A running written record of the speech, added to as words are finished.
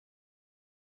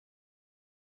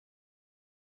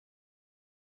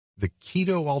The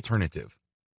Keto Alternative.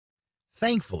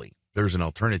 Thankfully, there's an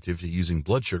alternative to using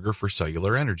blood sugar for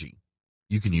cellular energy.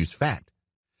 You can use fat.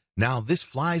 Now, this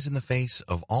flies in the face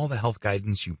of all the health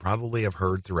guidance you probably have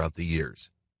heard throughout the years.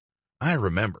 I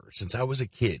remember since I was a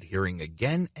kid hearing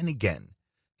again and again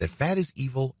that fat is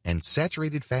evil and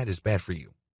saturated fat is bad for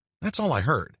you. That's all I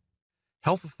heard.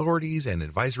 Health authorities and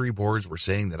advisory boards were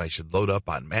saying that I should load up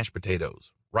on mashed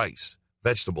potatoes, rice,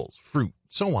 vegetables, fruit,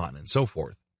 so on and so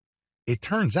forth. It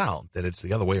turns out that it's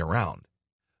the other way around.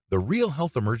 The real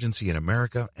health emergency in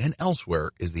America and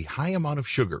elsewhere is the high amount of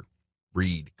sugar,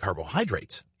 read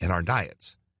carbohydrates, in our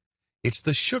diets. It's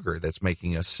the sugar that's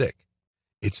making us sick.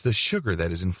 It's the sugar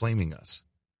that is inflaming us.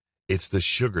 It's the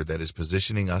sugar that is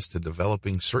positioning us to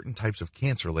developing certain types of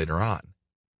cancer later on.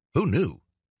 Who knew?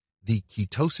 The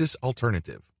ketosis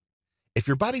alternative. If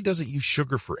your body doesn't use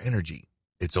sugar for energy,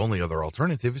 its only other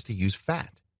alternative is to use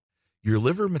fat. Your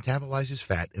liver metabolizes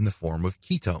fat in the form of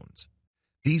ketones.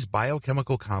 These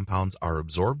biochemical compounds are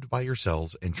absorbed by your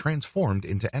cells and transformed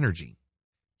into energy.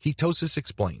 Ketosis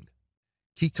explained.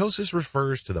 Ketosis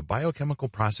refers to the biochemical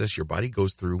process your body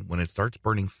goes through when it starts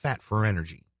burning fat for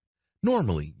energy.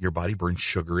 Normally, your body burns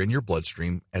sugar in your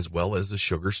bloodstream as well as the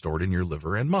sugar stored in your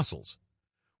liver and muscles.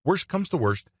 Worst comes to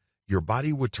worst, your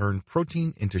body would turn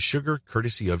protein into sugar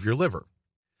courtesy of your liver.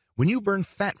 When you burn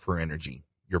fat for energy,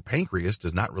 your pancreas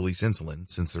does not release insulin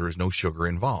since there is no sugar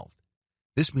involved.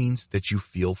 This means that you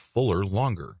feel fuller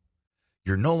longer.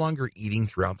 You're no longer eating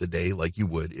throughout the day like you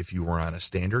would if you were on a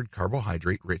standard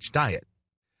carbohydrate-rich diet.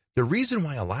 The reason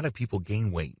why a lot of people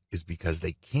gain weight is because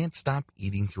they can't stop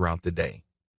eating throughout the day.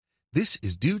 This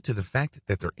is due to the fact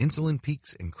that their insulin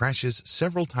peaks and crashes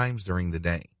several times during the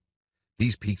day.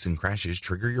 These peaks and crashes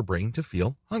trigger your brain to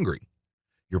feel hungry.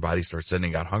 Your body starts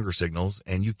sending out hunger signals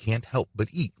and you can't help but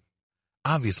eat.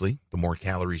 Obviously, the more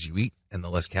calories you eat and the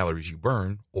less calories you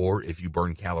burn, or if you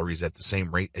burn calories at the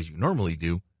same rate as you normally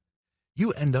do,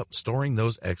 you end up storing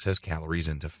those excess calories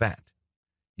into fat.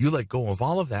 You let go of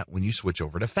all of that when you switch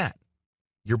over to fat.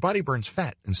 Your body burns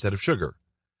fat instead of sugar,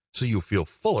 so you feel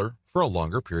fuller for a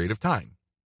longer period of time.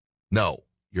 No,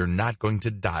 you're not going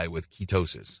to die with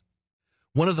ketosis.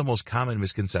 One of the most common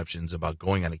misconceptions about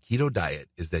going on a keto diet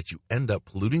is that you end up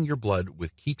polluting your blood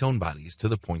with ketone bodies to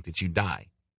the point that you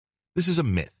die. This is a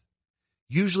myth.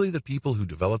 Usually the people who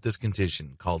develop this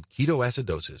condition called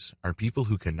ketoacidosis are people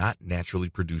who cannot naturally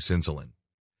produce insulin.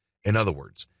 In other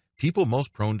words, people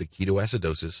most prone to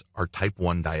ketoacidosis are type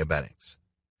 1 diabetics.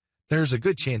 There's a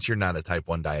good chance you're not a type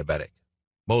 1 diabetic.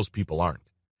 Most people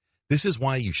aren't. This is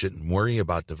why you shouldn't worry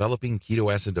about developing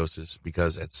ketoacidosis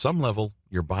because at some level,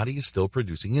 your body is still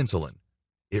producing insulin.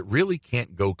 It really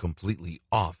can't go completely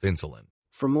off insulin.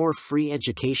 For more free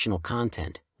educational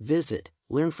content, visit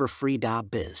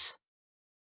learnforfree.biz.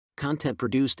 Content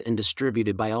produced and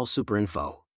distributed by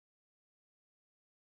AllSuperInfo.